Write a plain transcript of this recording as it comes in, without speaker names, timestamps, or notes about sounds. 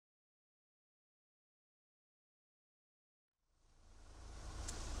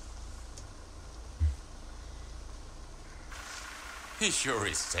He sure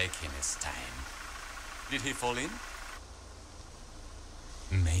is taking his time. Did he fall in?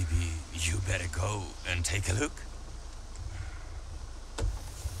 Maybe you better go and take a look.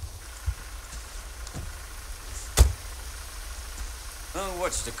 Oh,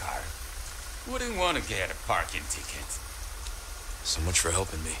 watch the car. Wouldn't want to get a parking ticket. So much for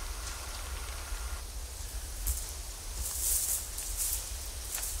helping me.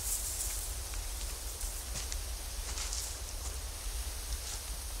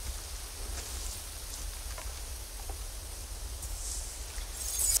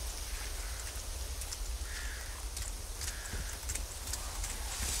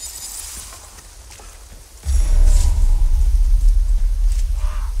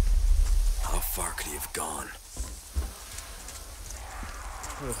 How far could he have gone?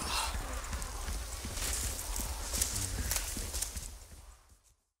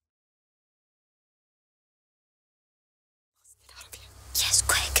 Yes,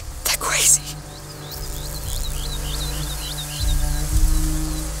 quick. They're crazy.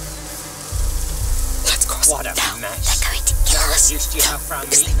 Let's cross. What a now. mess. They're going to kill You're us. used to your brown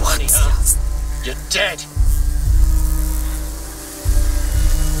Because meat they money, won't see huh? us. You're dead.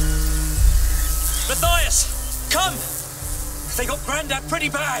 Matthias, come! They got Grandad pretty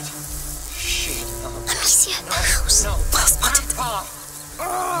bad. Shit. Amicia, the house. No. Well spotted. Grandpa.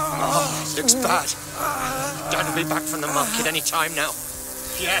 Oh, looks bad. Dad will be back from the market any time now.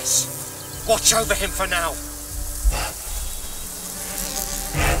 Yes. Watch over him for now.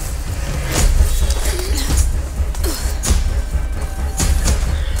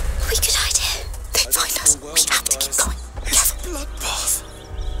 We could hide here. They'd find us. We have to keep going. It's a bloodbath.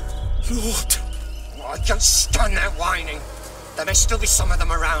 Lord. Oh, don't stand there whining. There may still be some of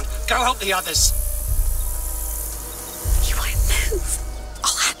them around. Go help the others. You won't move.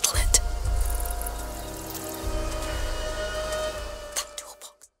 I'll handle it. That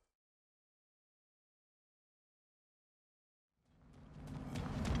toolbox.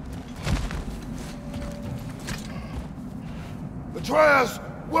 Atreus,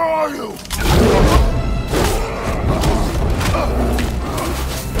 where are you?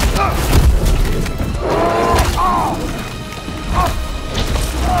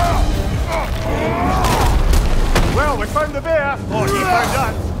 Well, we found the bear, or he found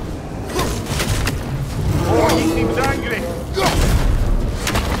us. Oh, he seems angry.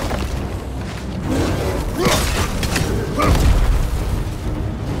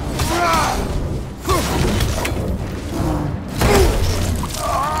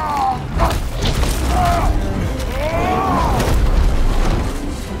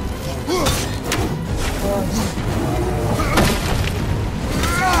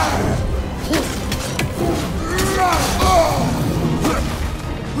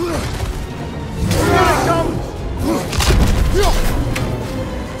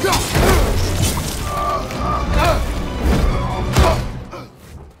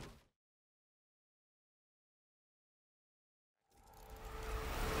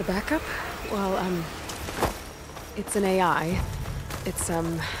 The backup? Well, it's an AI. It's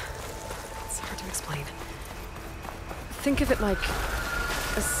hard to explain. Think of it like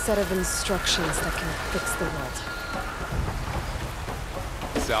a set of instructions that can fix the world.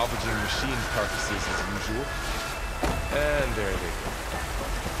 Salvaging machine carcasses as usual. And there they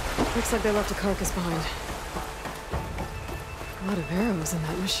go. Looks like they left a carcass behind. A lot of arrows in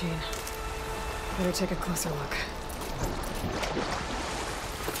that machine. Better take a closer look.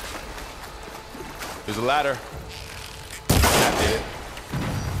 There's a ladder. That did it.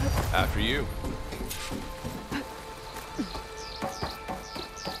 After you.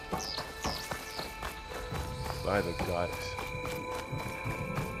 By the goddess.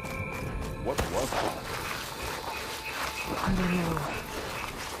 What was that? I don't know.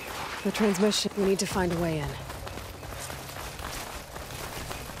 The transmission, we need to find a way in.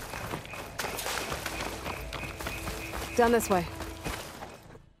 Down this way.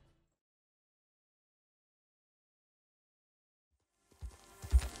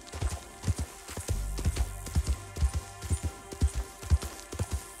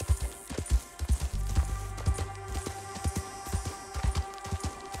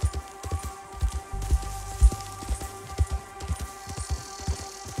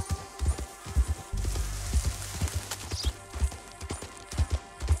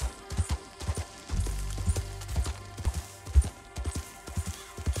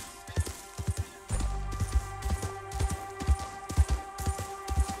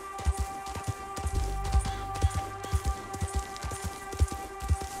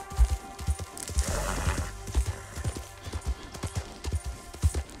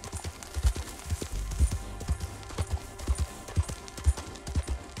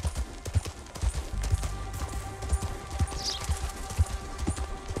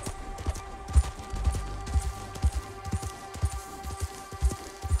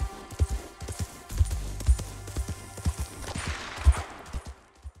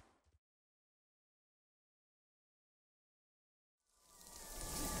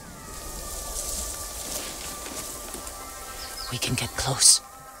 We can get close,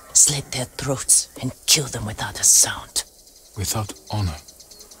 slit their throats, and kill them without a sound. Without honor,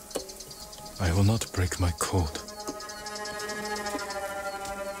 I will not break my code.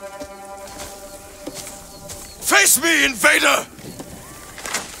 Face me, invader!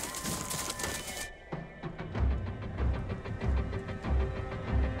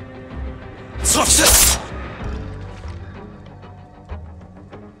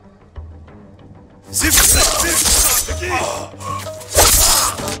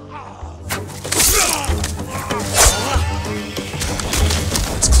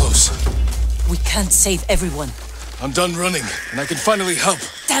 It's close. We can't save everyone. I'm done running, and I can finally help.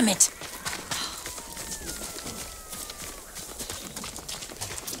 Damn it!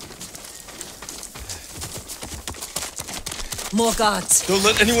 More guards. Don't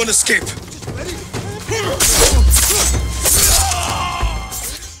let anyone escape.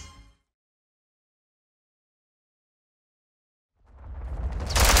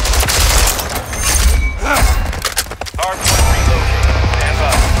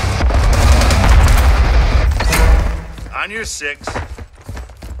 On your 6. Grenade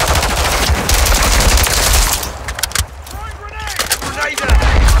out!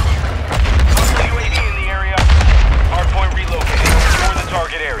 UAV in the area. Hardpoint relocated. Secure the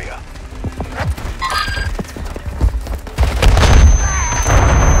target area.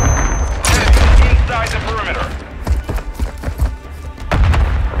 Enemy inside the perimeter.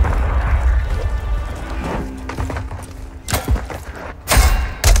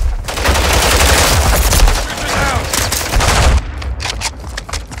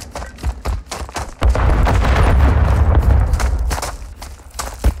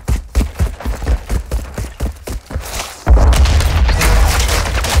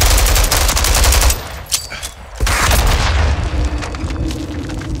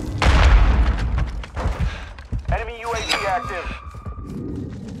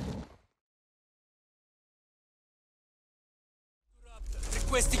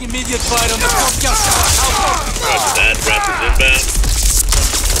 Requesting immediate fire on the Roger that. Raptors inbound.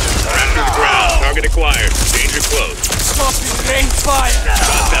 Raptors ground. Target acquired. Danger close. Copy. Rain fire.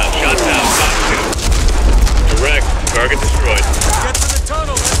 Shots out. Shots out. Top 2. Direct. Target destroyed. Get to the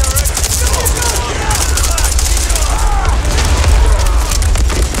tunnel. That's our exit.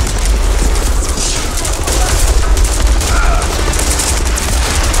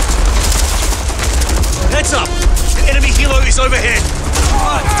 Heads up! The enemy helo is overhead! Come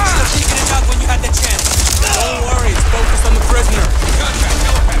on! Should have taken it out when you had the chance. Don't worry, it's focused on the prisoner. Contact,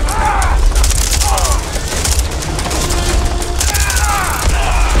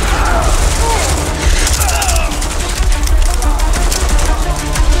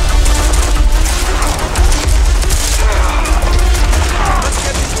 Let's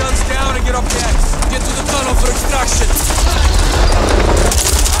get these guns down and get off the X. Get to the tunnel for extraction.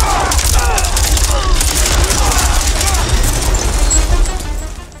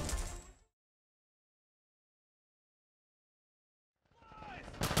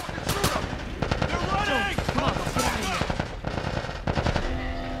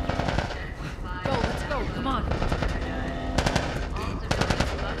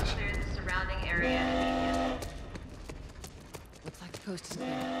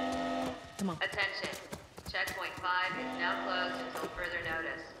 Attention. Checkpoint 5 is now closed until further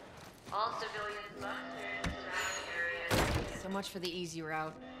notice. All civilians must clear the surrounding area. So much for the easy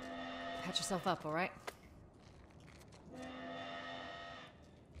route. Patch yourself up, all right?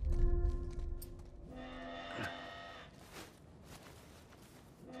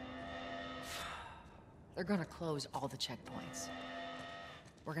 They're gonna close all the checkpoints.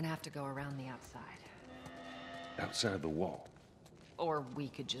 We're gonna have to go around the outside. Outside the wall. Or we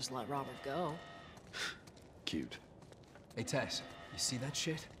could just let Robert go. Cute. Hey, Tess, you see that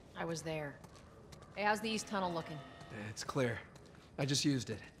shit? I was there. Hey, how's the east tunnel looking? It's clear. I just used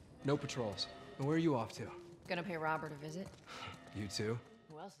it. No patrols. And where are you off to? Gonna pay Robert a visit? You too?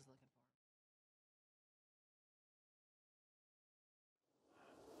 Who else is looking?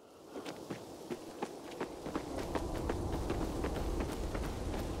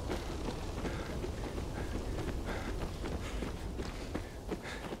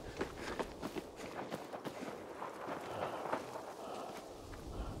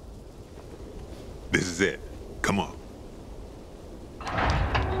 This is it. Come on.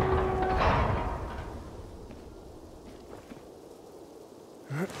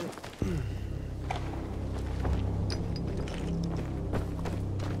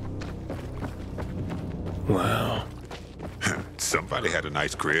 Wow. Somebody had a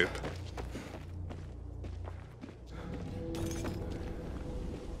nice crib.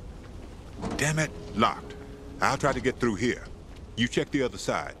 Damn it, locked. I'll try to get through here. You check the other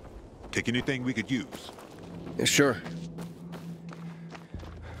side. Take anything we could use. Yeah, sure.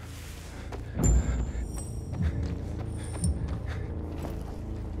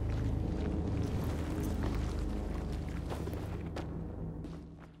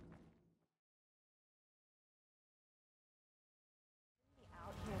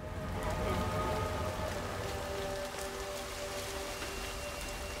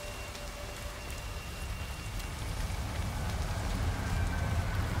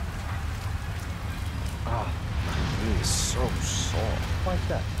 So soft. Like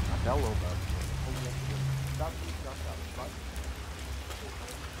that. I fell over.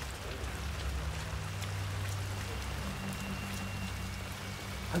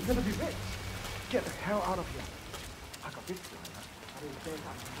 I'm gonna be rich. Get the hell out of here. I got this guy.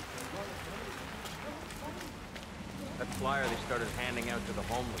 That flyer they started handing out to the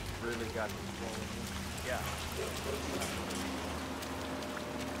homeless really got me rolling. Yeah.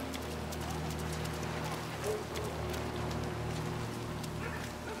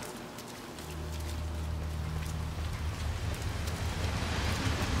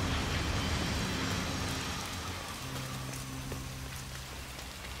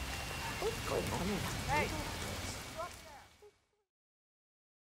 What's going on? Hey!